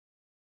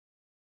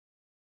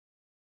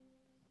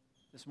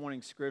This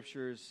morning's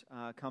scriptures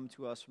come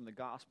to us from the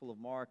Gospel of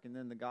Mark and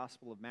then the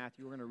Gospel of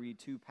Matthew. We're going to read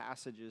two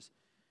passages.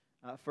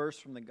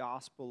 First, from the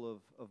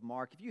Gospel of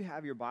Mark. If you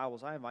have your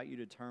Bibles, I invite you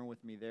to turn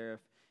with me there.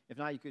 If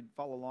not, you could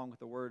follow along with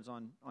the words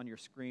on your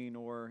screen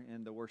or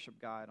in the worship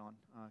guide on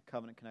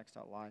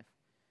covenantconnects.life.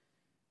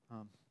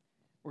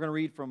 We're going to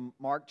read from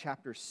Mark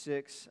chapter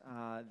 6,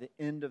 the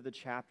end of the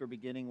chapter,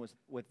 beginning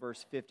with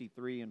verse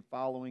 53 and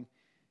following,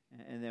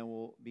 and then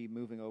we'll be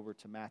moving over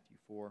to Matthew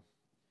 4.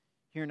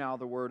 Hear now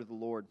the word of the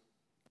Lord.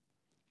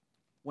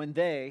 When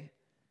they,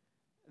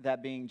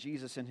 that being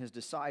Jesus and his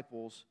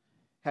disciples,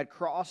 had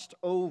crossed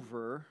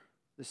over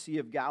the Sea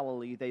of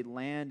Galilee, they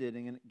landed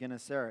in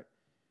Gennesaret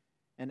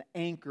and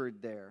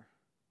anchored there.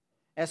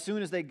 As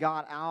soon as they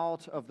got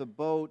out of the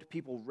boat,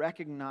 people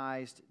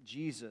recognized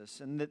Jesus,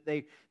 and that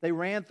they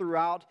ran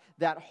throughout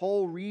that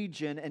whole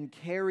region and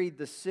carried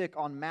the sick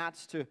on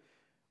mats to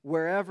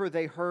wherever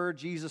they heard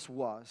Jesus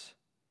was.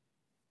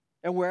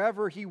 And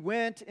wherever he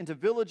went, into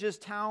villages,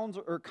 towns,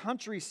 or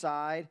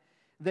countryside,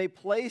 they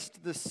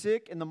placed the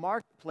sick in the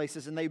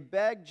marketplaces, and they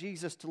begged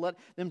Jesus to let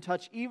them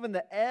touch even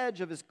the edge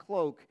of his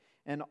cloak,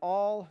 and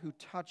all who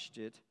touched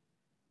it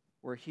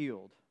were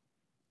healed.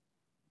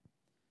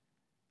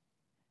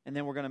 And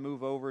then we're going to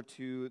move over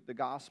to the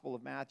Gospel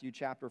of Matthew,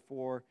 chapter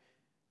 4.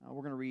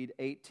 We're going to read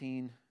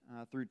 18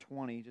 through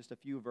 20, just a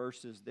few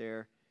verses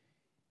there,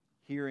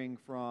 hearing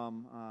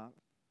from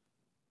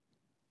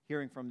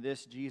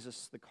this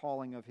Jesus, the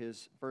calling of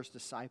his first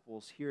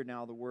disciples. Hear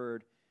now the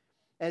word.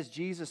 As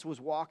Jesus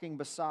was walking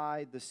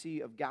beside the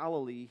Sea of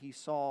Galilee, he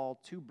saw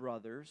two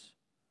brothers,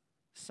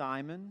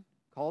 Simon,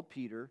 called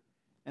Peter,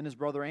 and his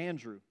brother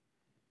Andrew.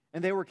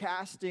 And they were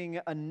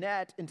casting a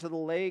net into the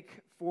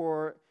lake,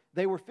 for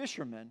they were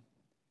fishermen.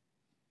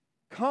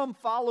 "Come,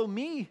 follow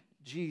me,"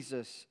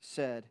 Jesus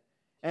said,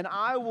 "and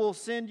I will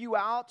send you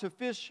out to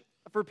fish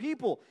for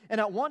people." And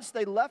at once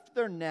they left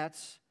their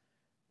nets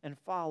and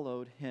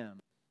followed him.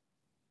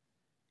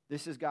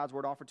 This is God's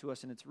word offered to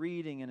us in its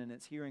reading and in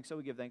its hearing. So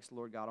we give thanks to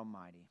Lord God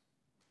Almighty.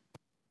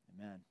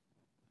 Amen.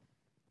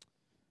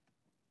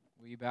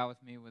 Will you bow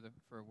with me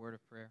for a word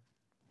of prayer?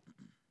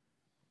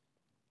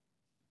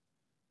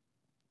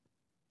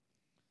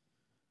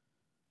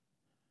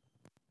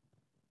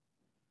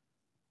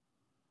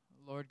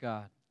 Lord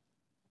God,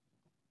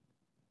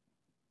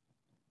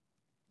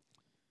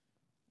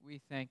 we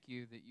thank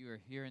you that you are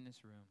here in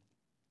this room.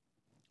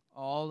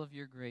 All of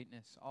your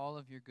greatness, all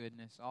of your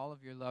goodness, all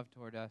of your love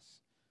toward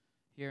us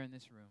here in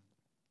this room.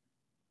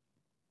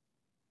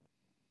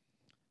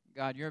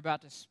 God, you're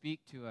about to speak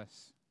to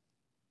us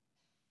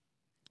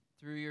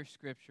through your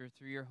scripture,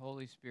 through your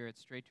Holy Spirit,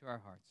 straight to our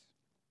hearts.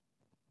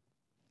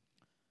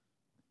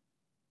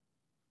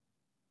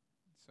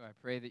 So I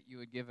pray that you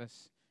would give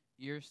us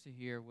ears to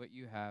hear what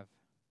you have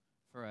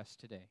for us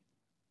today.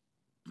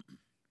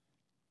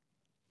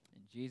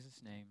 In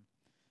Jesus' name,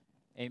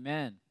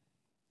 amen.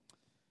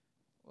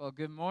 Well,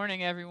 good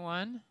morning,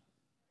 everyone.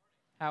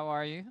 How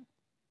are you?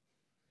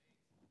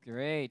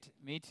 Great.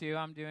 Me too.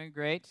 I'm doing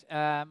great.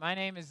 My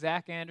name is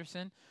Zach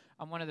Anderson.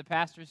 I'm one of the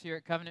pastors here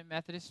at Covenant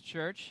Methodist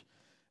Church.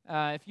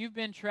 If you've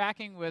been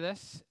tracking with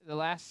us the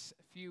last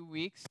few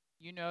weeks,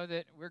 you know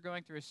that we're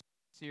going through a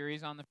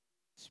series on the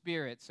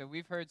Spirit. So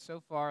we've heard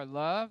so far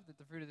love, that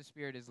the fruit of the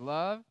Spirit is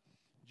love,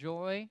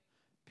 joy,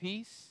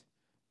 peace,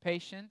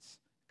 patience,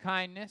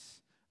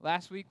 kindness.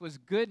 Last week was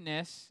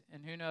goodness,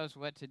 and who knows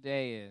what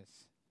today is.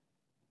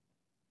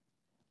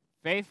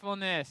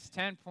 Faithfulness,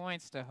 10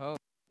 points to hope.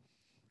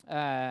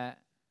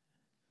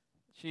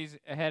 She's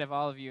ahead of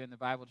all of you in the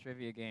Bible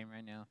trivia game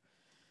right now.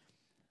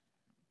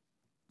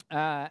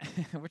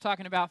 We're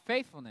talking about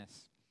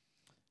faithfulness.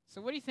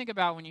 So what do you think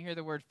about when you hear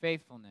the word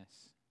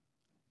faithfulness?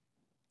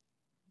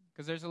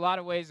 Because there's a lot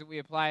of ways that we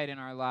apply it in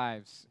our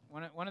lives.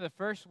 One of the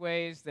first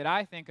ways that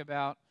I think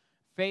about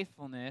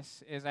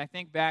faithfulness is I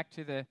think back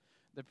to the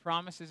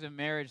promises of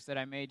marriage that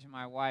I made to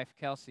my wife,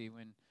 Kelsey,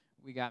 when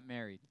we got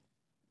married.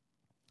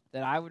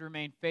 That I would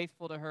remain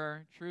faithful to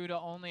her, true to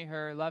only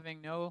her,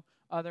 loving no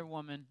other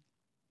woman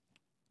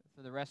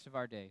for the rest of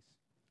our days.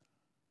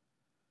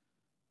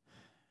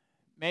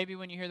 Maybe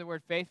when you hear the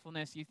word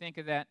faithfulness, you think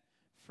of that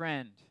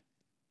friend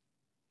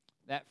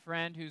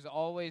who's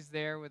always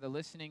there with a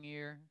listening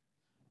ear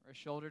or a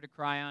shoulder to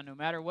cry on. No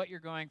matter what you're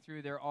going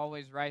through, they're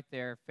always right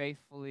there,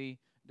 faithfully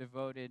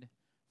devoted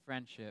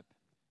friendship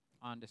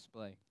on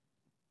display.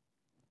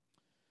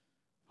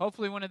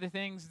 Hopefully one of the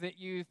things that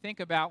you think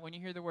about when you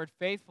hear the word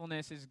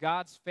faithfulness is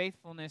God's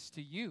faithfulness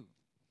to you.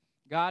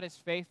 God is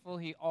faithful.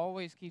 He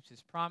always keeps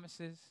his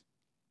promises.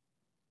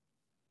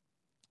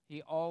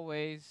 He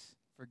always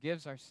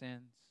forgives our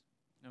sins,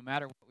 no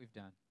matter what we've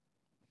done.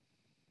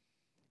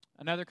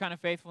 Another kind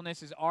of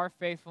faithfulness is our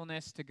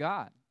faithfulness to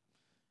God,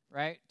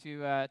 right?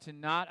 To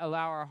not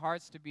allow our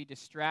hearts to be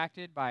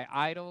distracted by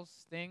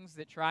idols, things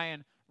that try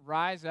and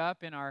rise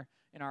up in our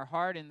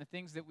heart and the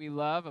things that we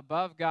love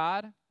above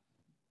God.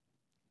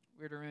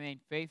 We're to remain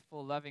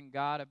faithful, loving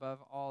God above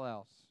all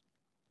else.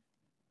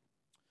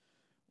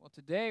 Well,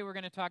 today we're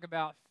going to talk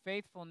about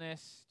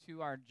faithfulness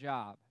to our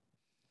job.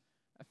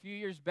 A few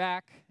years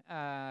back,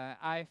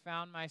 I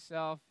found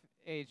myself,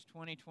 age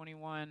 20,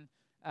 21,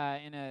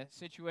 in a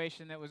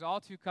situation that was all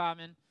too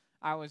common.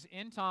 I was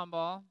in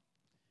Tomball.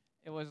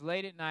 It was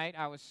late at night.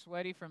 I was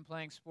sweaty from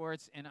playing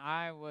sports, and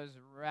I was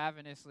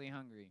ravenously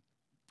hungry.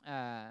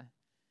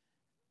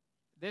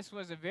 This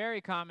was a very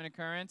common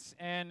occurrence,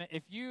 and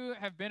if you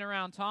have been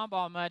around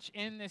Tomball much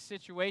in this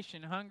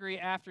situation, hungry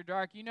after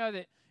dark, you know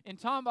that in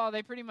Tomball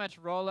they pretty much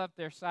roll up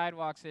their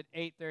sidewalks at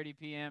 8:30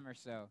 p.m. or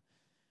so.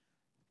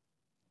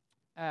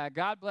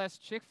 God bless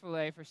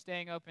Chick-fil-A for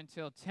staying open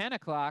till 10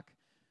 o'clock.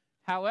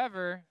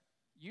 However,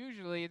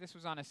 usually this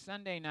was on a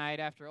Sunday night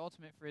after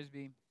Ultimate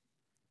Frisbee,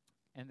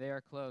 and they are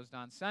closed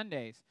on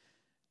Sundays.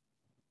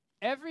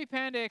 Every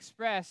Panda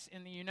Express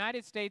in the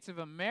United States of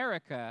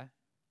America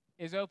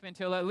is open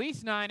till at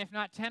least 9, if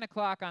not 10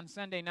 o'clock on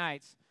Sunday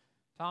nights.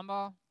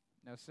 Tomball?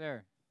 No,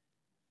 sir.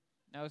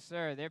 No,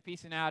 sir. They're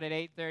peacing out at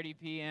 8:30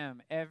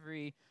 p.m.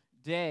 every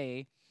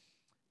day.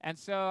 And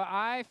so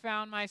I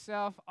found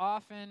myself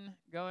often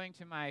going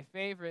to my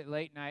favorite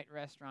late-night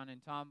restaurant in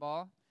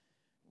Tomball,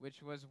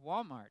 which was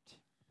Walmart.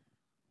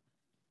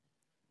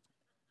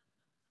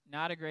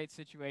 Not a great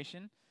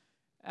situation.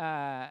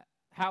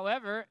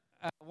 However,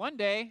 one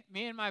day,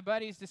 me and my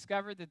buddies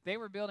discovered that they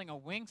were building a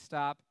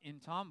Wingstop in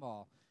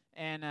Tomball.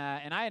 And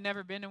I had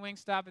never been to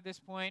Wingstop at this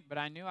point, but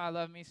I knew I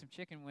loved me some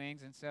chicken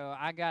wings, and so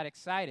I got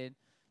excited.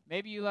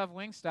 Maybe you love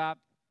Wingstop.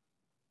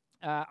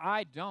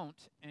 I don't,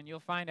 and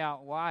you'll find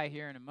out why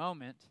here in a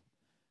moment.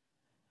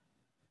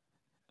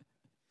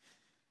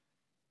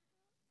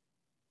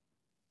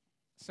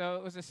 So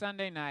it was a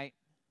Sunday night,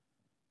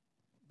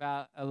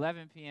 about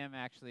 11 p.m.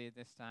 actually at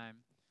this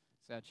time.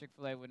 So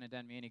Chick-fil-A wouldn't have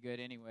done me any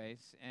good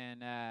anyways.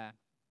 And I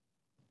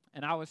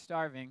was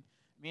starving.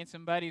 Me and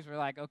some buddies were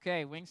like,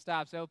 okay,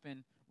 Wingstop's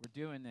open. We're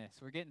doing this.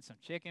 We're getting some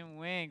chicken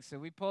wings. So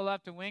we pull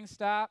up to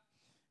Wingstop,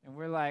 and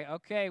we're like,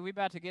 okay, we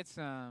about to get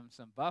some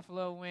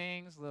buffalo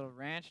wings, a little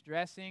ranch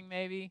dressing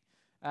maybe,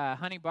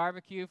 honey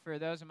barbecue for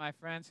those of my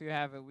friends who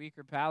have a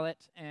weaker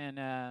palate. And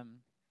I'm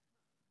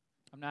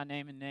not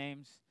naming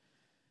names.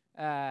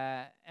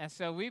 And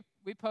so we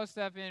post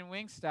up in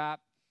Wingstop,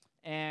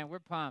 and we're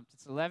pumped.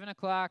 It's 11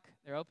 o'clock.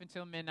 They're open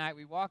till midnight.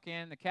 We walk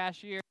in. The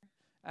cashier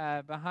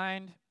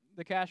behind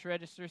the cash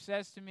register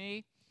says to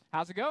me,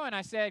 "How's it going?"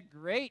 I said,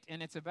 "Great,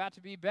 and it's about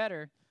to be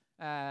better.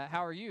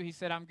 How are you?" He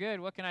said, "I'm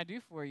good. What can I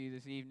do for you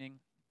this evening?"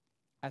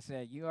 I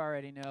said, "You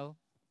already know.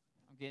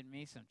 I'm getting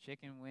me some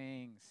chicken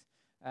wings.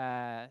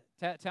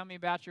 Tell me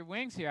about your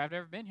wings here. I've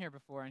never been here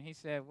before." And he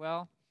said,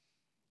 "Well,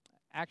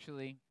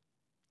 actually,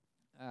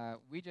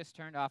 we just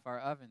turned off our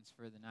ovens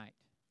for the night."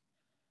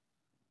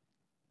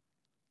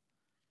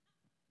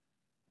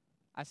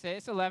 I said,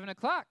 "It's 11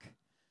 o'clock.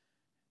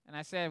 And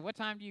I said, "What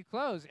time do you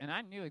close?" And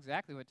I knew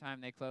exactly what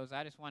time they closed.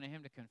 I just wanted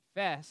him to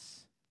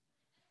confess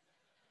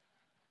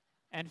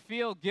and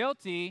feel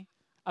guilty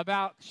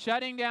about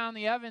shutting down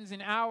the ovens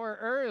an hour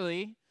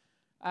early.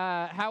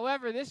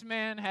 However, this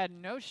man had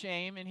no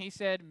shame, and he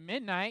said,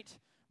 "Midnight,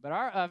 but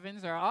our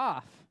ovens are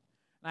off."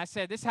 And I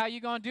said, "This how you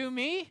gonna do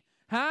me?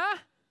 Huh?"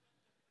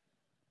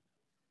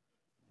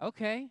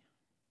 Okay.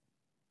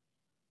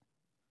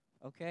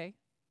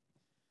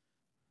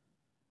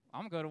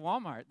 I'm going to go to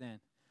Walmart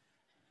then.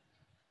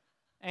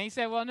 And he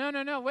said, "Well,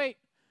 no, wait.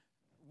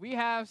 We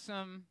have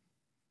some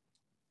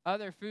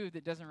other food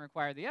that doesn't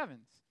require the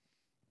ovens."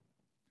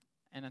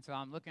 And so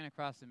I'm looking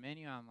across the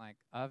menu. I'm like,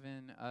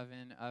 oven.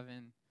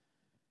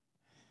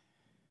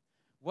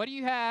 What do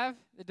you have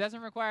that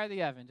doesn't require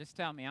the oven? Just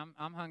tell me.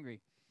 I'm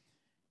hungry.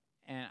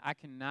 And I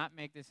cannot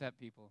make this up,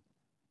 people.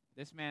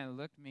 This man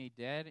looked me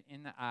dead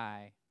in the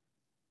eye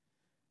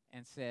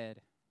and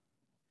said,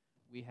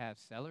 "We have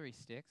celery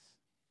sticks."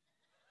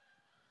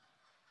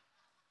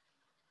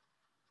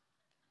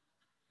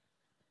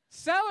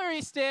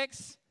 Celery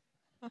sticks?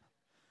 You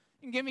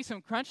can give me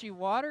some crunchy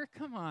water?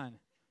 Come on.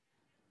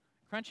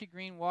 Crunchy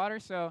green water.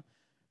 So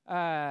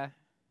I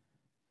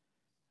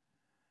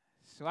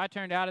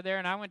turned out of there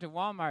and I went to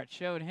Walmart,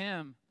 showed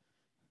him.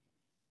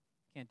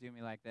 Can't do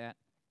me like that.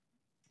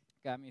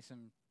 Got me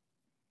some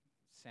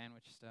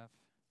sandwich stuff.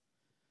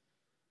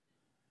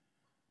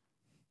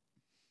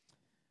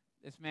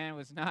 This man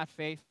was not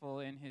faithful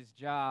in his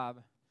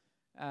job.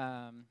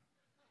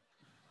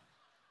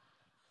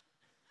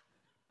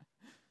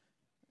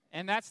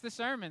 And that's the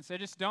sermon. So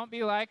just don't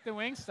be like the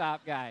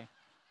Wingstop guy.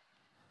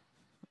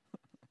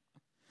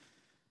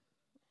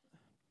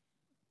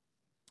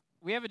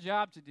 We have a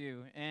job to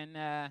do.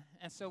 And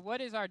so what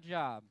is our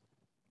job?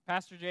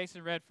 Pastor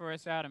Jason read for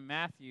us out of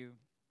Matthew.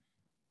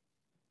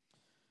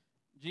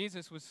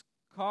 Jesus was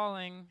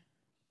calling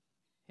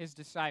his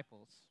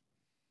disciples.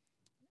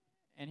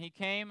 And he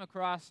came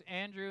across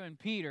Andrew and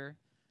Peter.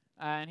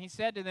 And he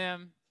said to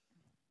them,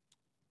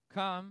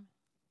 "Come,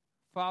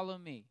 follow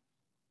me."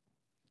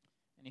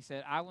 And he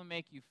said, "I will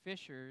make you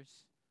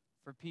fishers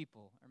for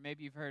people." Or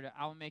maybe you've heard it,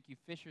 "I will make you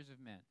fishers of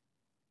men."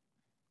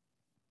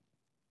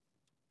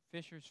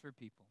 Fishers for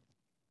people.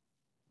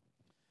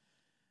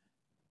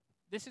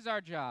 This is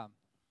our job.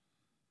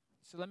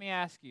 So let me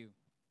ask you,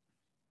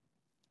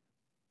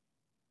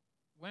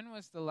 when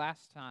was the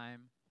last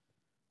time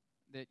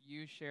that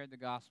you shared the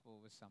gospel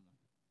with someone?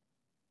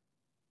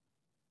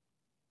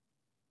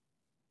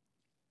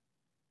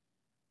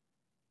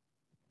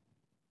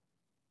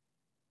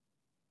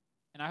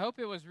 And I hope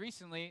it was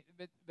recently,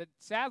 but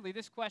sadly,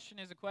 this question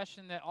is a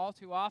question that all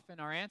too often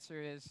our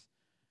answer is,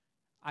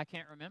 I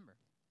can't remember.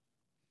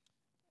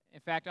 In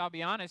fact, I'll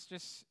be honest,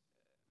 just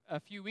a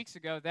few weeks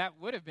ago, that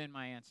would have been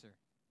my answer.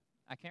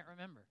 I can't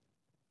remember.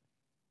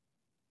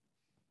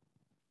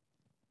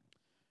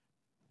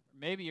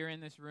 Maybe you're in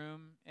this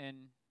room and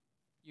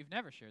you've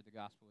never shared the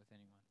gospel with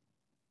anyone.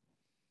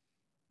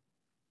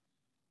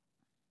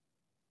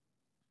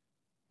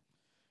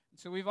 And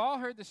so we've all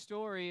heard the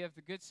story of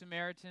the Good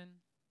Samaritan,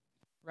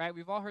 right?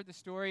 We've all heard the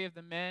story of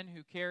the men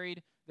who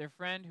carried their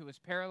friend who was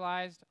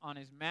paralyzed on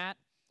his mat,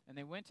 and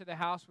they went to the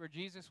house where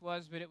Jesus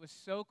was, but it was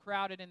so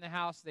crowded in the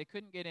house they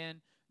couldn't get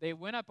in. They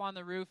went up on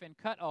the roof and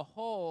cut a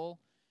hole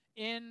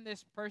in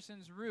this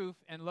person's roof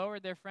and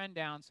lowered their friend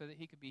down so that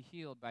he could be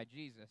healed by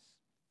Jesus.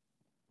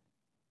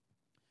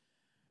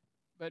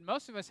 But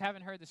most of us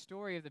haven't heard the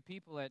story of the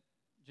people at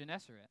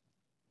Gennesaret.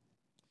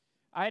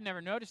 I had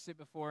never noticed it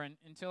before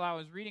until I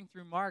was reading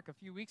through Mark a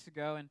few weeks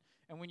ago. And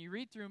when you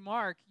read through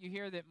Mark, you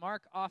hear that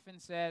Mark often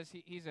says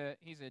he's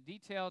a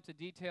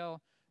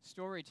detail-to-detail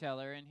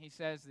storyteller, and he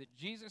says that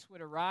Jesus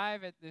would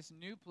arrive at this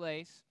new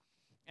place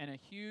and a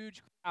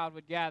huge crowd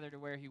would gather to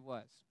where he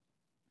was.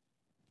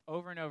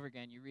 Over and over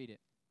again, you read it.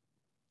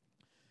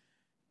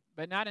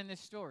 But not in this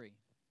story.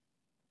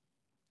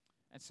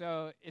 And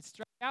so it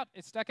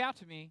stuck out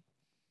to me.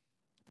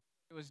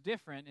 It was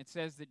different. It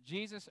says that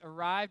Jesus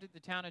arrived at the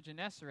town of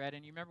Gennesaret,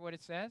 and you remember what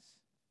it says?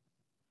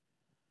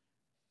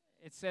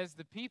 It says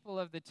the people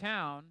of the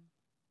town,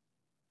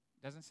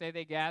 doesn't say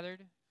they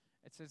gathered,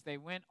 it says they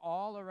went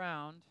all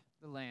around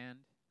the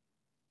land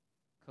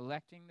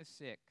collecting the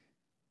sick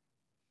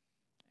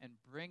and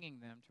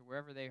bringing them to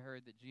wherever they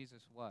heard that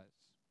Jesus was.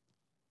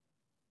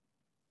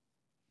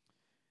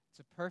 It's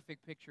a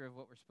perfect picture of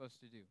what we're supposed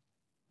to do.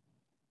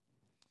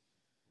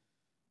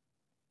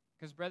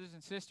 Because, brothers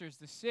and sisters,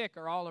 the sick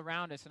are all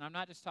around us, and I'm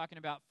not just talking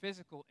about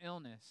physical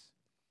illness.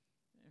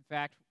 In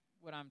fact,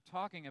 what I'm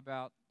talking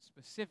about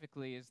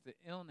specifically is the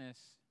illness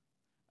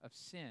of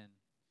sin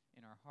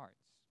in our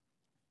hearts.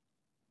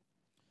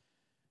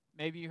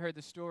 Maybe you heard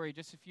the story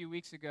just a few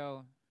weeks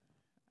ago.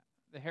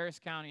 The Harris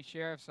County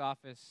Sheriff's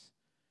Office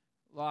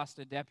lost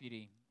a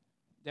deputy,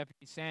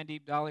 Deputy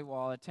Sandeep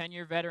Dhaliwal, a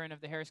 10-year veteran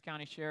of the Harris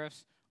County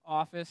Sheriff's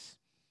Office,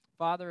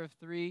 father of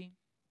 3,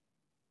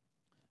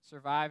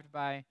 survived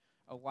by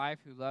a wife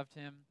who loved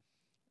him.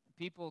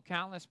 People,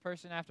 countless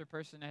person after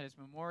person at his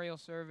memorial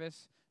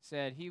service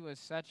said he was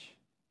such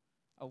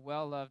a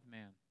well-loved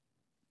man,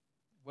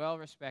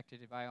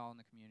 well-respected by all in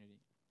the community.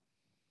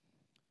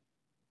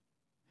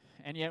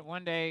 And yet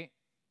one day,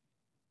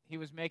 he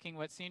was making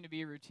what seemed to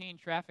be a routine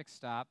traffic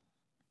stop,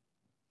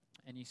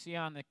 and you see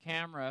on the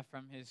camera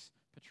from his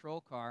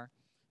patrol car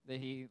that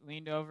he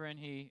leaned over and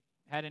he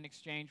had an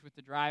exchange with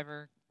the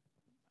driver.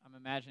 I'm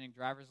imagining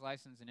driver's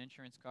license and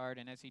insurance card.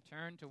 And as he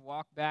turned to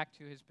walk back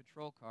to his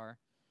patrol car,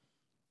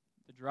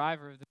 the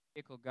driver of the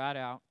vehicle got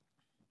out,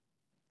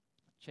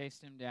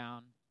 chased him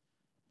down,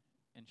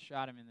 and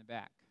shot him in the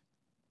back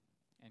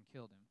and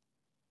killed him.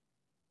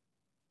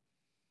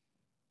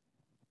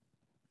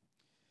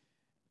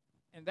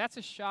 And that's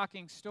a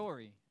shocking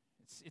story.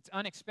 It's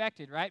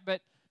unexpected, right?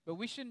 But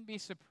we shouldn't be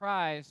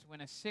surprised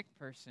when a sick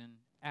person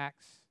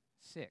acts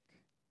sick.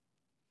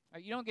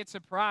 You don't get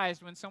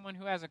surprised when someone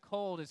who has a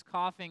cold is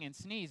coughing and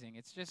sneezing.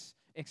 It's just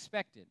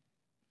expected.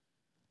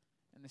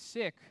 And the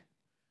sick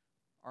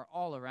are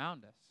all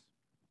around us.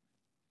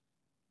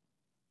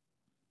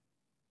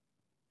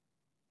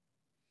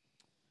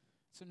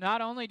 So not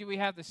only do we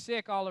have the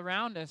sick all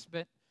around us,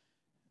 but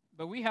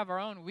we have our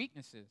own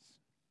weaknesses.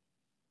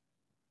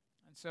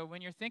 And so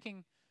when you're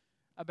thinking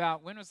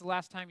about when was the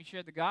last time you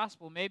shared the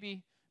gospel,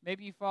 maybe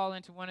you fall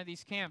into one of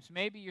these camps.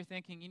 Maybe you're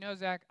thinking,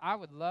 Zach, I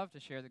would love to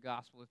share the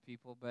gospel with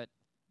people, but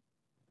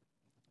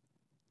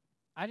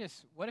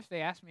what if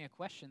they ask me a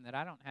question that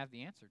I don't have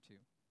the answer to?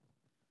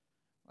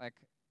 Like,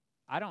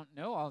 I don't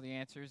know all the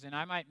answers, and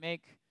I might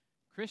make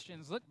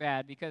Christians look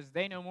bad because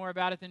they know more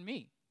about it than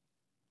me.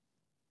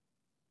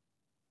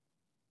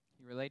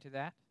 You relate to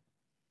that?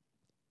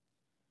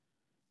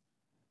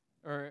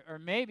 Or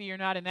maybe you're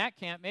not in that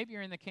camp. Maybe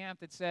you're in the camp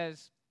that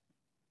says,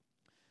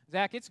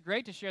 Zach, it's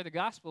great to share the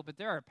gospel, but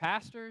there are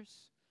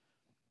pastors,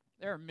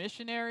 there are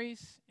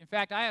missionaries. In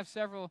fact, I have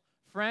several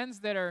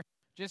friends that are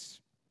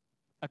just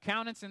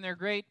accountants, and they're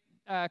great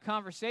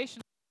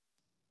conversationalists.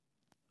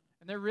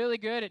 And they're really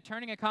good at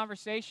turning a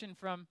conversation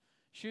from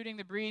shooting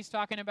the breeze,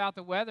 talking about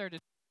the weather, to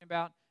talking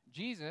about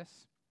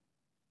Jesus.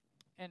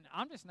 And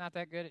I'm just not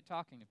that good at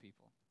talking to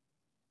people.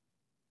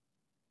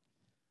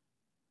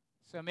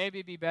 So maybe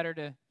it'd be better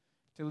to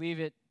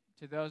leave it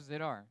to those that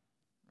are,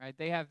 right?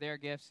 They have their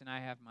gifts and I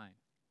have mine.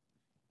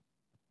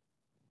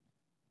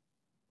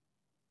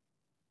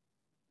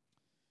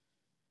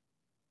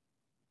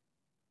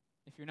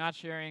 If you're not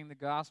sharing the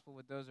gospel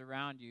with those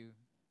around you,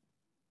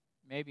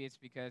 maybe it's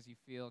because you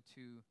feel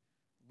too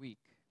weak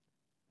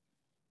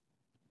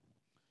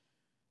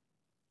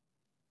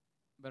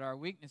but our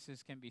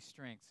weaknesses can be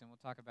strengths, and we'll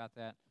talk about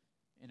that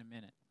in a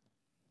minute.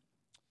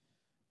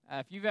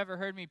 If you've ever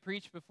heard me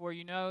preach before,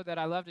 you know that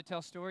I love to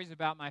tell stories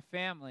about my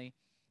family.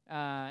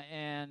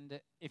 And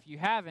if you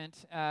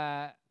haven't,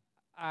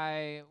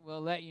 I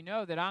will let you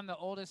know that I'm the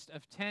oldest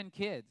of 10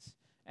 kids.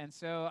 And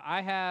so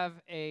I have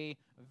a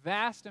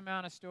vast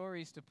amount of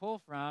stories to pull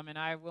from, and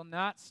I will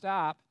not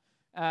stop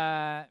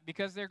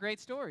because they're great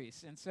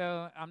stories. And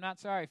so I'm not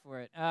sorry for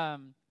it.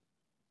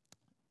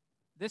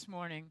 This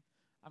morning,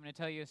 I'm going to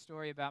tell you a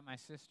story about my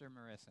sister,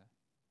 Marissa.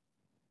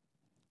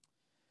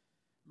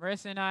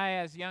 Marissa and I,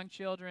 as young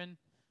children,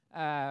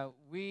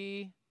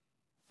 we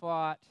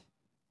fought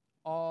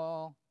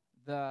all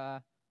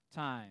the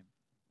time.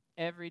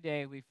 Every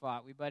day we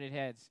fought. We butted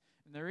heads.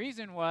 And the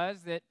reason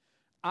was that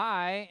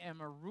I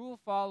am a rule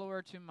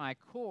follower to my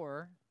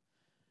core,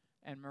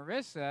 and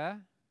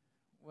Marissa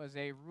was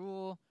a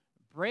rule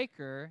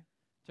breaker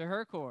to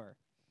her core.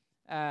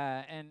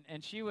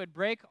 And she would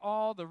break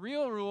all the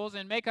real rules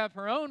and make up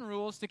her own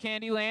rules to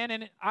Candyland,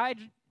 and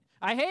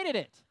I hated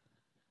it.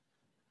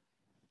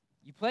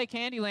 You play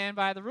Candyland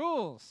by the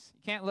rules.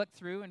 You can't look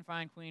through and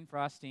find Queen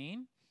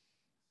Frostine.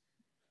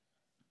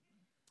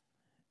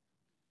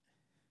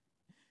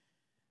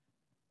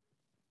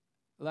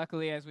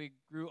 Luckily, as we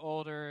grew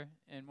older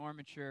and more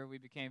mature, we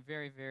became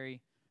very,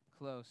 very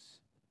close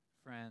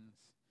friends.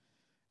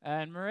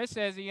 And Marissa,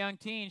 as a young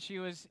teen, she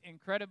was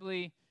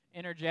incredibly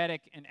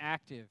energetic and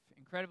active,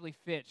 incredibly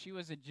fit. She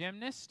was a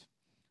gymnast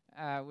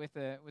with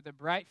a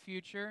bright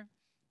future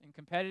in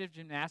competitive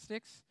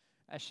gymnastics.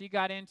 She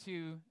got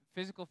into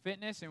physical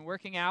fitness and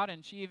working out,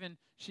 and she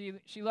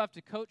loved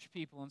to coach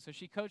people, and so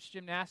she coached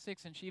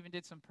gymnastics, and she even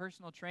did some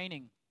personal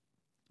training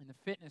in the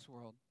fitness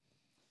world.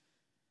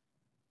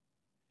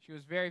 She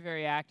was very,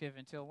 very active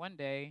until one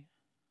day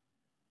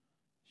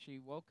she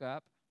woke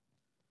up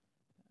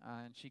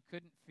and she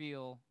couldn't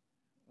feel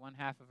one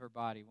half of her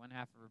body. One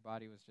half of her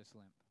body was just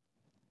limp.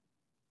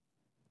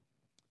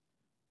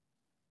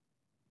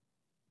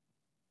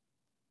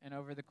 And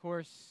over the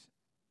course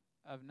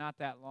of not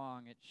that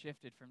long, it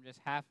shifted from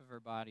just half of her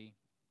body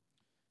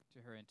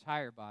to her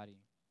entire body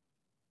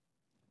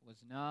was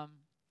numb,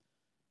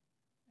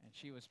 and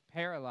she was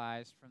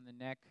paralyzed from the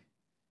neck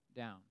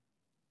down.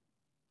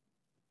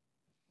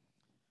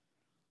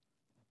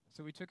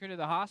 So we took her to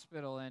the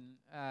hospital, and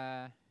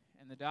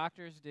the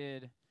doctors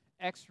did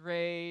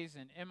X-rays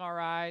and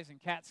MRIs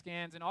and CAT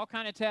scans and all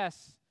kind of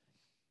tests,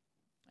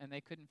 and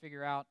they couldn't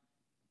figure out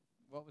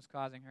what was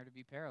causing her to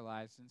be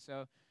paralyzed. And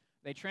so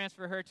they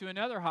transferred her to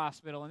another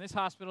hospital, and this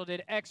hospital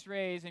did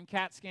X-rays and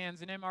CAT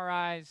scans and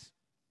MRIs,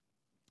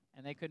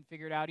 and they couldn't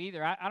figure it out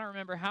either. I don't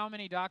remember how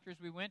many doctors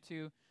we went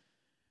to,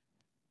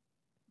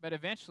 but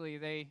eventually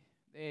they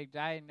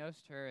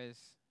diagnosed her as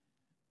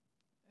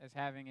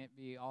having it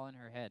be all in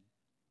her head.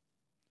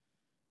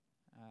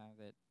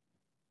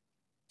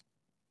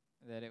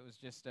 That it was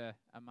just a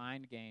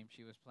mind game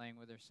she was playing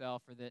with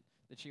herself, or that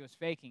she was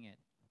faking it.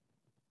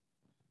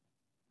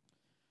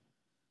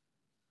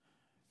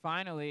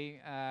 Finally,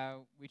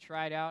 we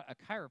tried out a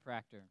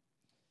chiropractor.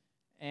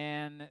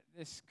 And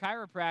this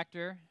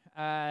chiropractor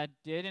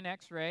did an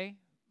X-ray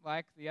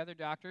like the other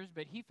doctors,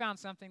 but he found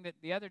something that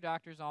the other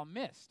doctors all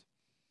missed.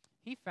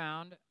 He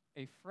found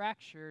a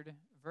fractured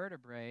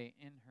vertebrae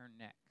in her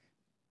neck.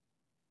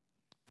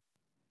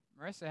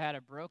 Marissa had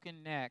a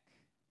broken neck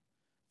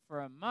for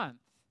a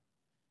month,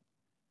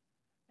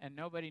 and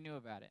nobody knew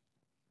about it.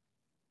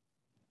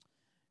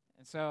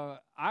 And so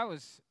I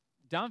was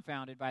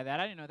dumbfounded by that.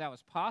 I didn't know that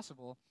was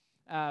possible.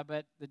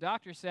 But the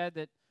doctor said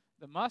that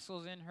the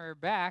muscles in her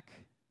back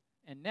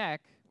and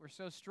neck were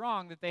so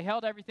strong that they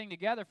held everything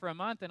together for a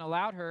month and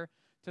allowed her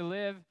to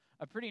live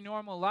a pretty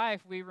normal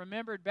life. We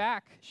remembered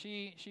back,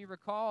 she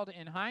recalled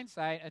in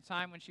hindsight a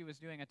time when she was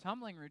doing a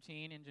tumbling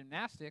routine in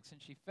gymnastics,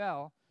 and she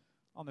fell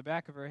on the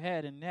back of her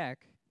head and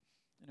neck,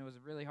 and it was a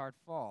really hard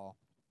fall.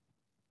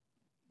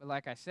 But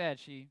like I said,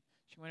 she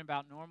went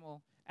about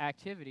normal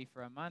activity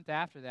for a month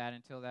after that,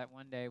 until that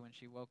one day when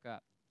she woke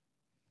up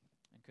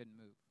and couldn't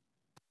move.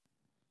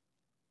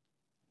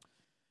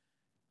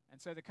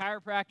 And so the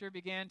chiropractor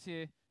began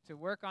to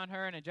work on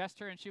her and adjust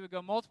her, and she would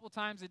go multiple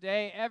times a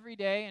day, every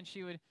day, and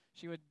she would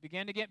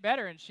begin to get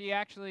better. And she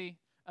actually,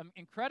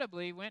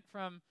 incredibly, went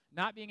from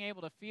not being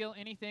able to feel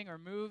anything or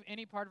move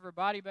any part of her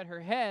body but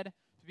her head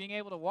to being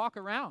able to walk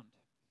around.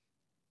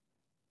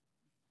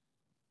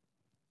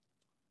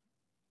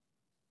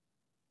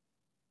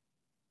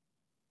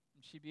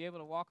 And she'd be able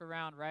to walk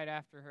around right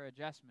after her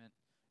adjustment,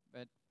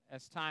 but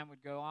as time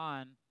would go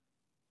on,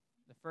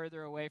 the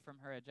further away from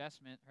her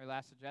adjustment, her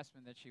last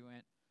adjustment that she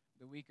went,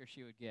 the weaker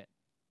she would get.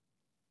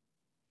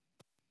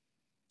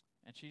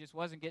 And she just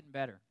wasn't getting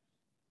better.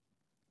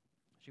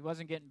 She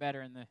wasn't getting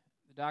better, and the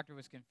doctor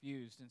was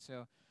confused. And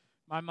so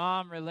my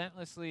mom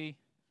relentlessly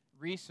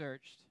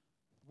researched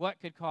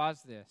what could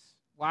cause this.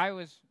 Why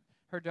was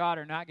her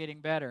daughter not getting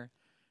better?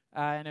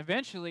 And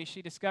eventually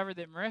she discovered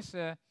that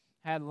Marissa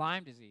had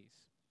Lyme disease.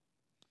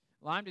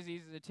 Lyme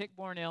disease is a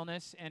tick-borne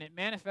illness, and it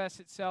manifests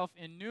itself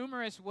in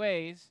numerous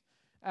ways.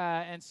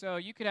 And so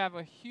you could have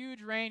a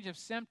huge range of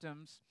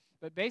symptoms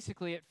But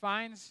basically, it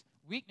finds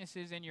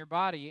weaknesses in your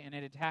body and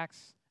it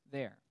attacks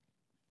there.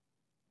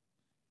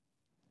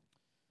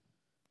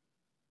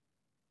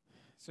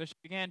 So she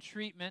began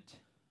treatment,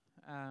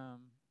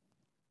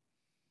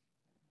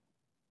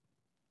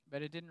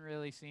 but it didn't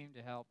really seem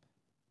to help.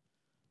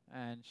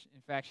 And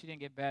in fact, she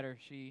didn't get better.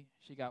 She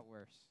got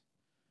worse.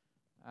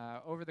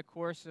 Over the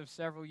course of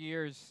several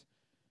years,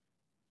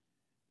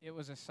 it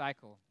was a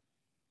cycle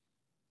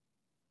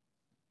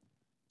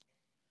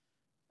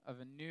of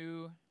a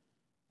new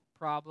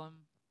problem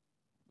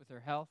with her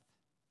health,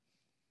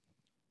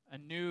 a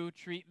new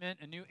treatment,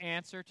 a new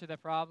answer to the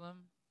problem,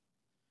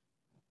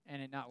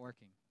 and it not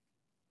working.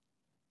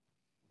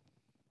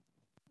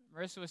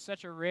 Marissa was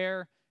such a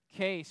rare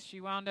case. She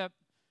wound up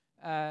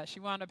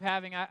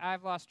having,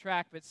 I've lost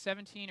track, but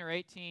 17 or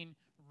 18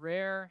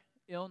 rare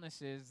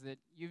illnesses that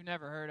you've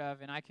never heard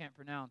of and I can't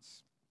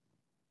pronounce.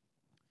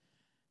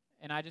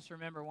 And I just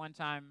remember one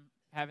time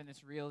having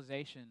this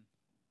realization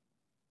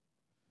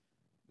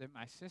that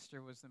my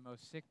sister was the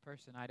most sick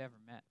person I'd ever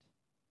met.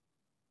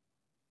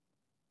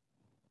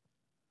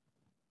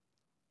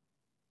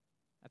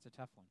 That's a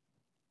tough one.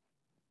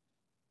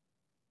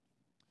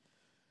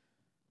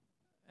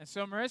 And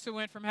so Marissa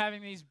went from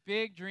having these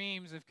big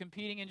dreams of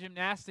competing in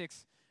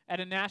gymnastics at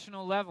a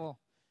national level.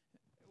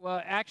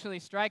 Well, actually,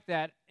 strike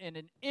that. In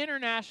an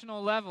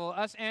international level,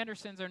 us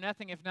Andersons are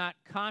nothing if not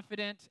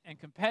confident and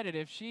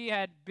competitive. She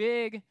had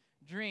big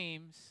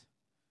dreams.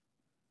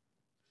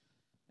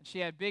 And she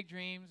had big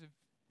dreams of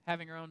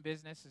having her own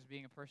business as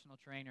being a personal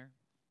trainer.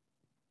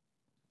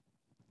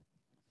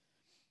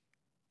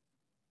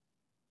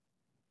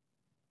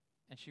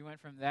 And she went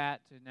from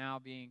that to now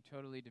being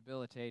totally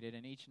debilitated.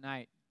 And each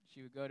night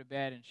she would go to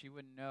bed and she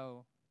wouldn't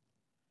know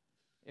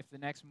if the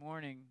next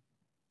morning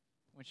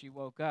when she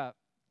woke up,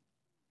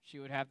 she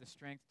would have the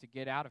strength to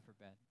get out of her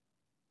bed.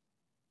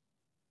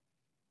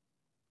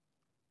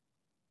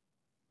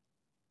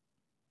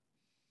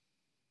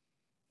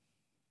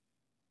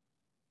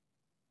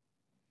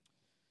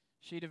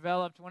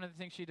 One of the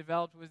things she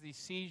developed was these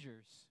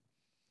seizures.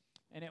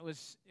 And it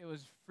was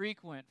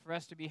frequent for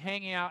us to be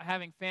hanging out,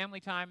 having family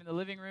time in the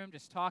living room,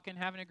 just talking,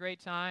 having a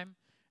great time.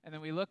 And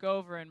then we look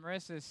over and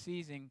Marissa is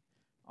seizing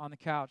on the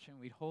couch and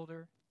we'd hold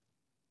her.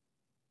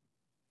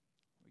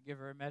 We'd give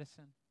her a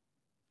medicine.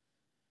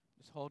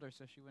 Just hold her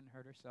so she wouldn't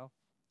hurt herself.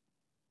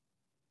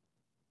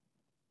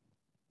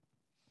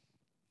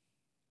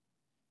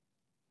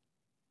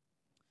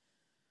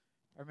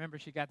 I remember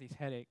she got these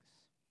headaches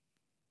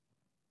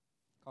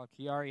called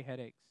Chiari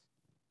headaches,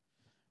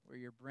 where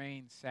your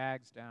brain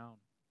sags down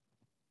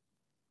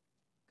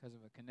because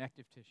of a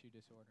connective tissue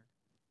disorder.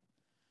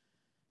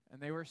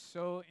 And they were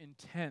so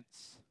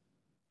intense,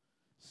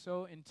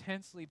 so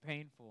intensely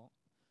painful,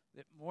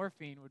 that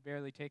morphine would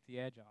barely take the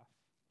edge off.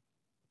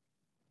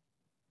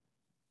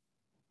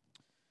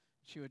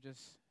 She would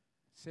just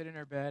sit in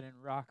her bed and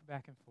rock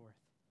back and forth.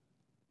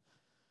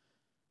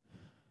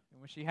 And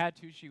when she had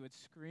to, she would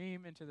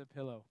scream into the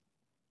pillow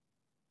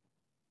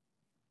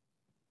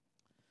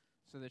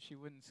so that she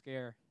wouldn't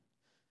scare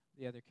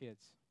the other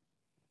kids.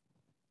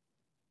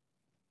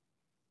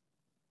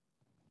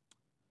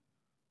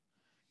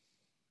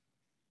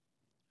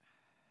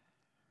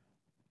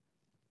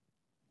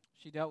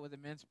 She dealt with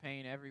immense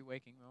pain every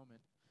waking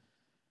moment.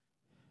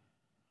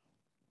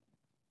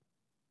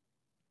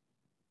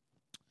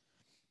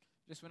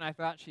 Just when I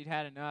thought she'd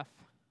had enough,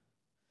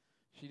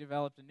 she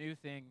developed a new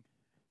thing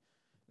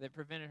that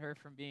prevented her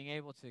from being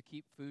able to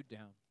keep food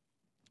down.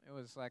 It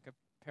was like a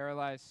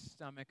paralyzed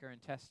stomach or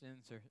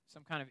intestines or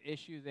some kind of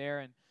issue there.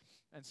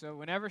 And so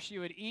whenever she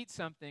would eat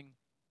something,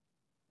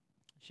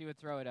 she would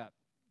throw it up.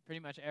 Pretty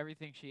much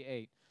everything she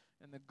ate.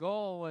 And the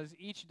goal was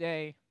each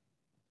day,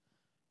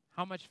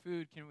 how much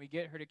food can we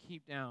get her to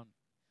keep down?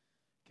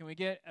 Can we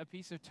get a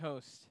piece of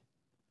toast?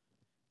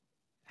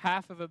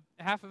 Half of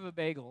a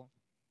bagel?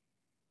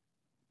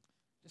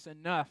 Just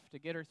enough to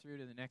get her through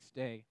to the next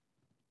day.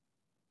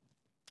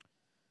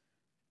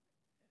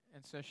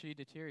 And so she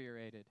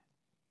deteriorated.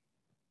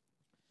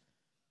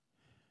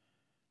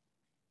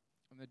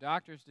 And the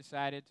doctors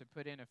decided to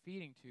put in a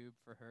feeding tube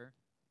for her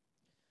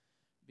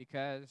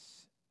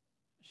because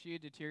she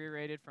had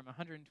deteriorated from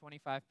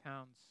 125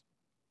 pounds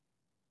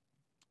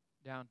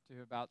down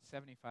to about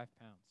 75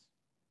 pounds.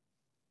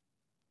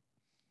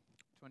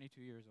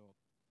 22 years old.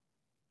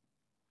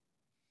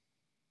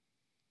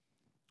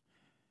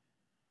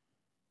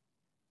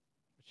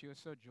 But she was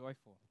so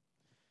joyful.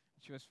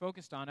 She was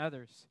focused on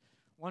others.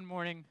 One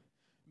morning,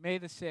 May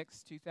the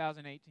 6th,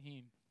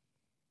 2018,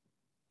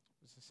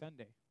 was a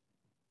Sunday.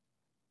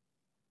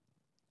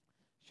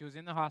 She was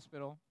in the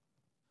hospital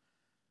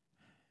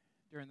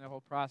during the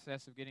whole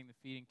process of getting the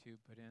feeding tube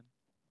put in.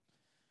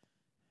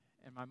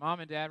 And my mom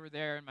and dad were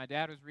there, and my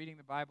dad was reading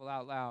the Bible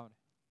out loud.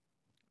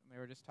 And they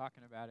were just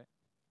talking about it,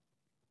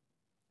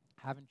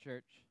 having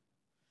church.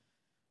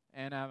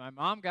 And my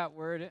mom got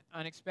word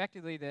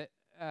unexpectedly that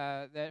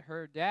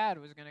her dad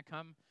was going to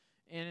come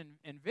in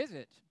and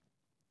visit.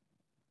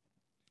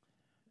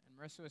 And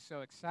Marissa was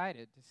so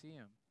excited to see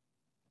him.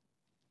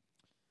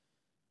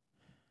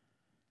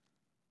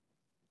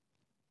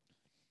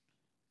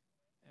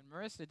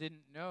 Marissa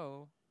didn't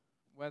know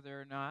whether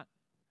or not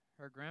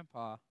her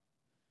grandpa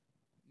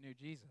knew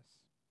Jesus.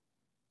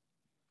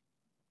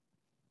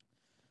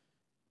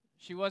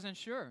 She wasn't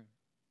sure.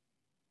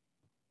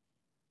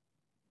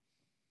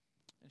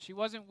 And she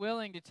wasn't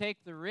willing to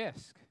take the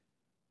risk.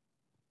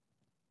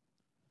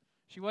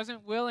 She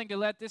wasn't willing to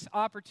let this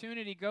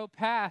opportunity go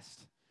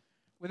past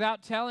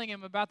without telling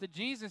him about the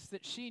Jesus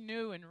that she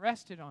knew and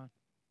rested on.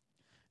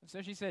 And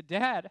so she said,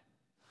 Dad,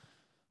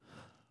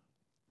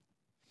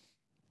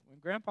 when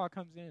Grandpa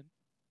comes in,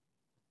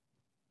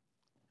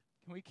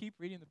 can we keep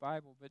reading the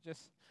Bible, but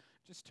just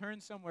turn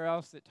somewhere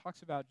else that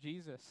talks about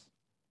Jesus?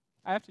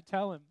 I have to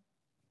tell him.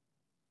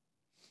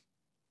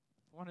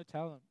 I want to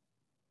tell him.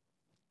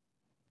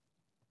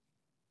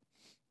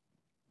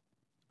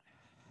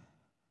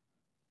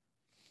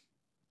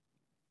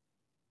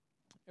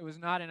 It was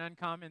not an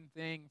uncommon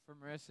thing for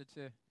Marissa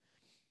to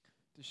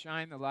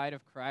shine the light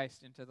of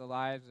Christ into the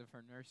lives of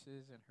her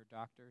nurses and her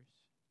doctors.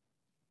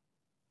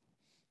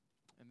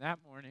 And that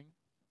morning,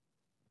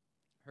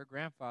 her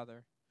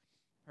grandfather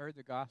heard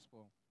the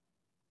gospel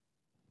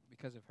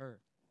because of her.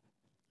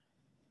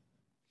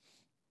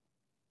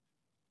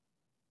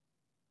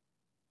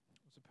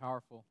 It was a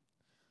powerful,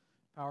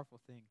 powerful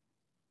thing.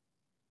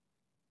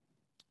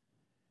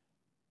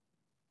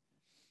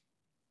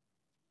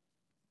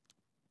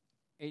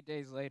 Eight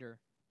days later,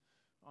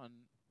 on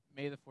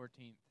May the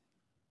 14th,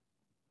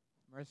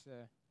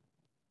 Marissa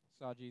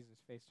saw Jesus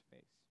face to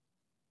face.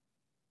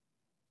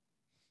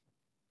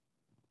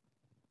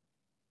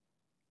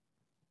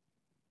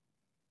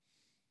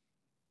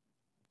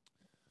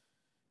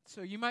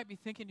 So you might be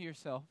thinking to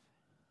yourself,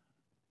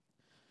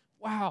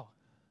 wow,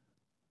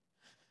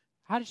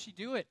 how does she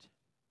do it?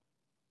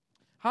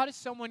 How does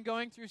someone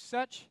going through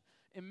such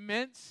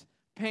immense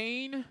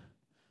pain,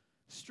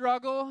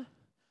 struggle,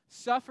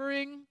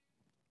 suffering,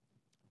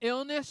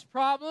 illness,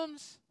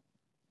 problems,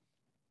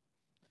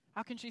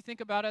 how can she think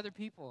about other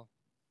people?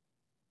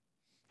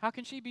 How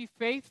can she be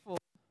faithful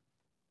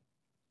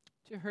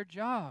to her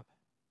job?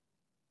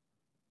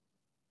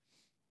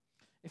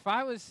 If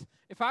I was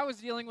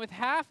dealing with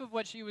half of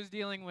what she was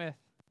dealing with,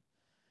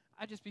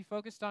 I'd just be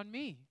focused on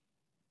me.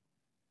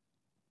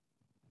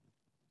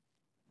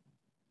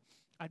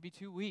 I'd be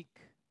too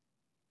weak.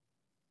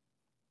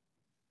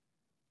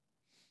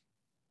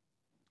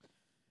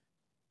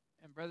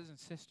 And brothers and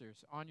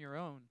sisters, on your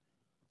own,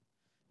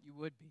 you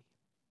would be.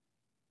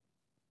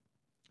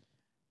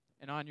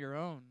 And on your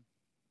own,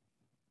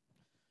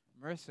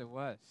 Marissa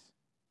was.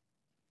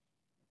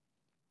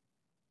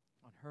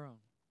 On her own.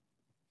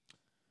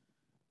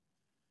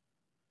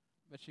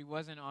 But she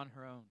wasn't on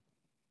her own.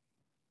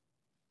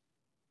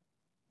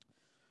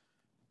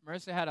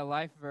 Marissa had a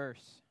life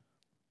verse.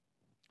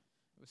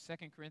 It was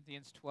 2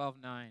 Corinthians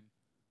 12:9. And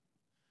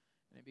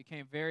it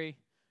became very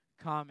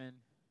common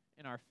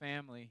in our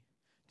family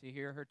to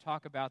hear her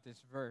talk about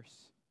this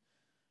verse.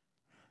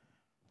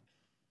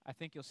 I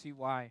think you'll see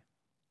why.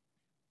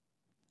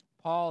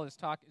 Paul is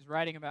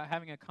writing about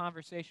having a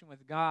conversation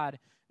with God,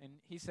 and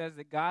he says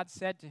that God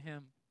said to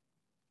him,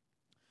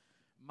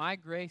 "My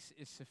grace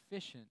is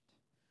sufficient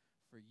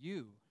for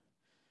you,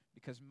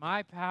 because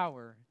my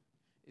power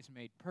is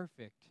made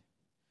perfect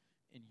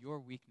in your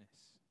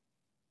weakness."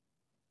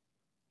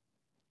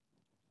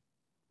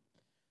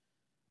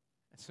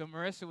 And so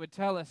Marissa would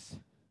tell us,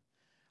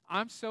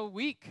 I'm so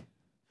weak,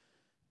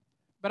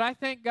 but I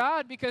thank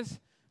God because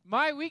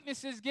my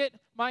weaknesses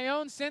get my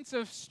own sense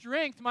of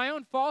strength, my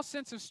own false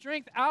sense of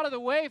strength out of the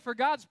way for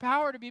God's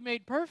power to be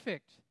made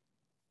perfect.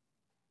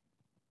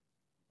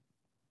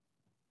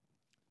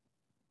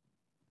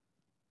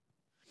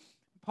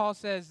 Paul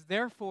says,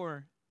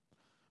 "Therefore,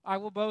 I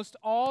will boast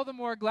all the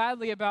more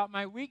gladly about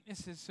my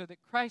weaknesses so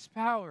that Christ's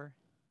power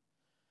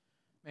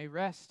may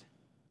rest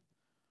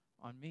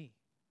on me."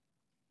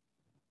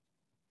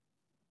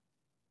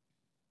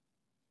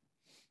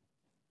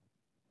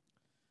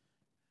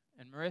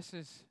 And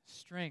Marissa's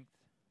strength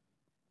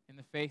in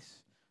the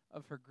face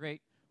of her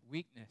great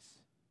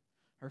weakness,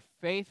 her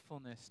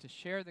faithfulness to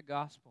share the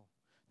gospel,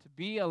 to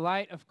be a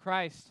light of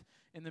Christ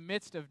in the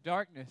midst of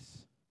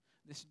darkness,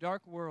 this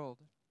dark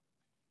world,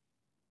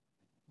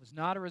 was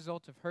not a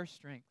result of her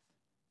strength.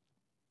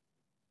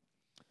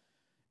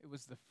 It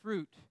was the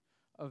fruit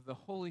of the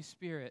Holy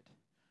Spirit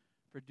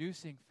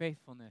producing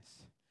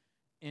faithfulness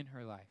in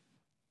her life.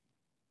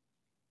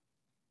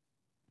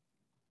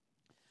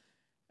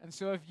 And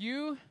so if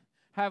you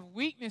have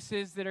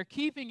weaknesses that are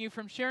keeping you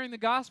from sharing the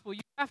gospel,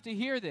 you have to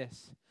hear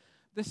this.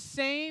 The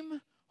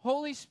same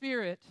Holy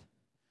Spirit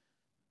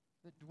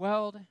that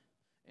dwelled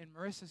in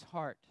Marissa's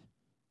heart,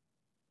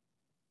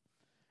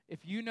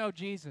 if you know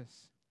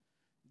Jesus,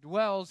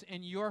 dwells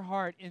in your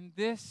heart in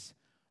this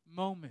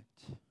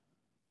moment.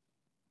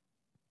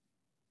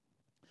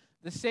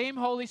 The same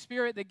Holy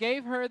Spirit that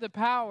gave her the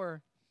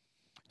power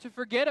to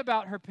forget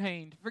about her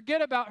pain, to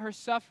forget about her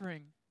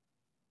suffering,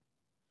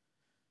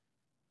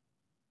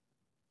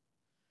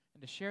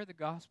 and to share the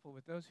gospel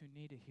with those who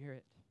need to hear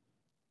it.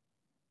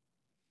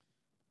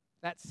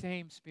 That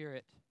same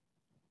Spirit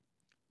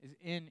is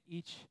in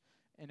each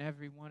and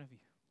every one of you.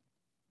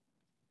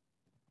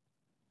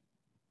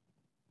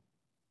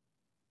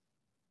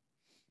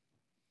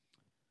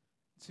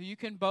 So you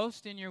can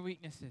boast in your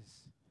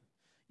weaknesses.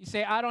 You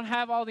say, I don't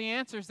have all the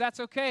answers. That's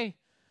okay.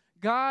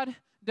 God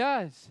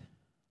does.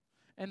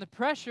 And the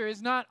pressure is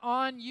not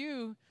on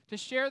you to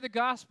share the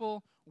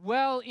gospel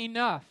well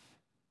enough.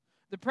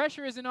 The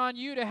pressure isn't on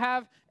you to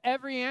have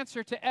every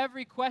answer to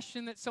every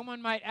question that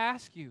someone might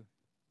ask you.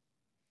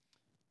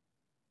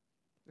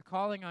 The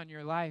calling on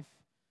your life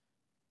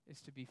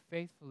is to be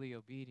faithfully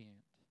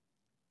obedient,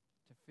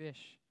 to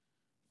fish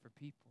for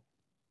people.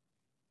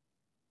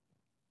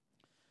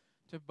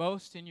 To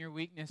boast in your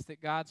weakness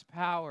that God's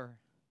power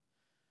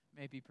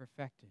may be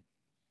perfected.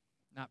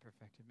 Not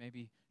perfected, may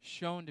be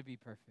shown to be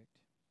perfect.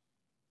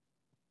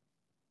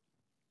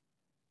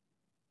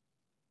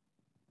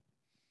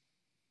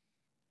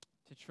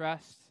 To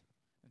trust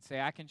and say,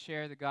 I can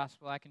share the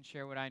gospel, I can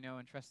share what I know,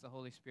 and trust the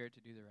Holy Spirit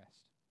to do the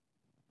rest.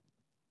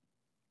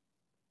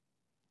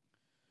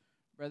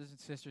 Brothers and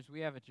sisters, we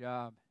have a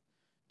job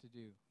to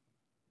do.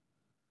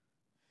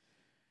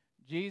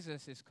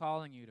 Jesus is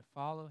calling you to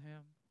follow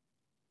him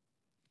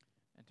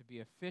and to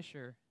be a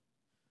fisher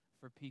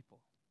for people.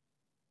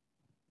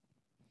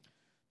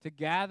 To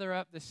gather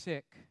up the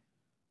sick,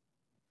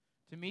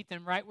 to meet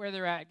them right where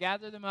they're at,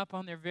 gather them up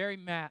on their very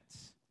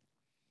mats,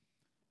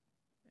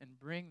 and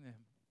bring them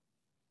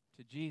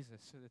to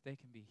Jesus so that they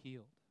can be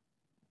healed.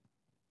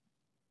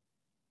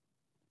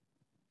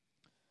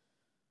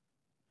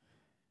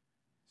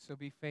 So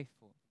be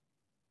faithful.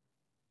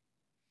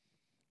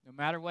 No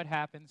matter what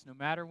happens, no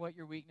matter what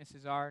your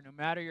weaknesses are, no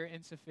matter your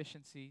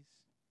insufficiencies,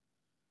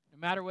 no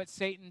matter what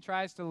Satan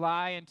tries to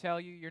lie and tell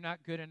you you're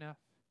not good enough,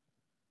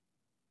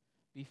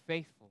 be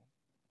faithful.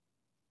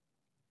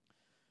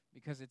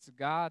 Because it's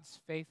God's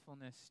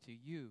faithfulness to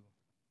you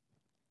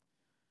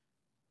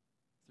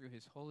through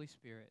his Holy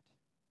Spirit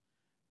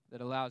that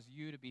allows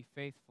you to be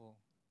faithful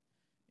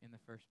in the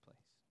first place.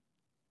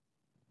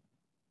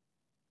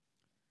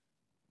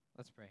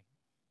 Let's pray.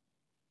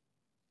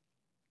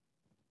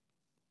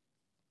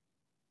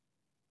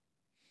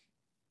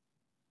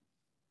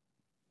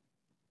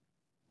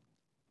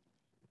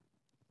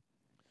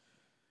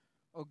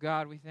 Oh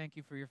God, we thank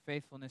you for your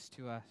faithfulness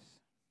to us.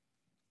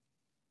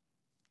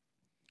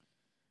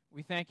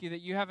 We thank you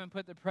that you haven't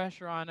put the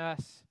pressure on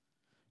us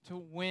to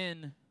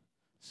win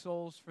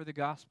souls for the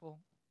gospel.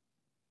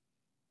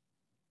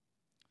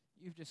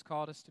 You've just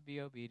called us to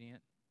be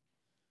obedient,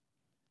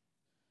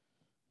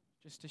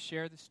 just to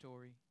share the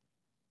story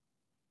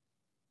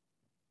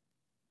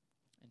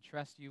and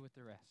trust you with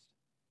the rest.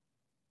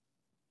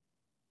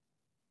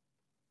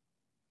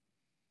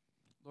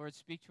 Lord,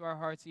 speak to our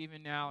hearts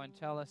even now and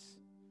tell us,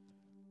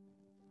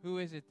 who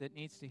is it that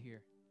needs to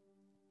hear?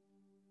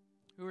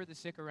 Who are the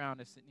sick around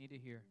us that need to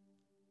hear?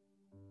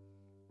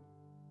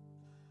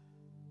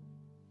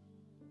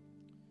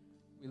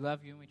 We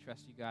love you and we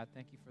trust you, God.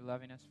 Thank you for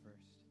loving us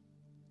first.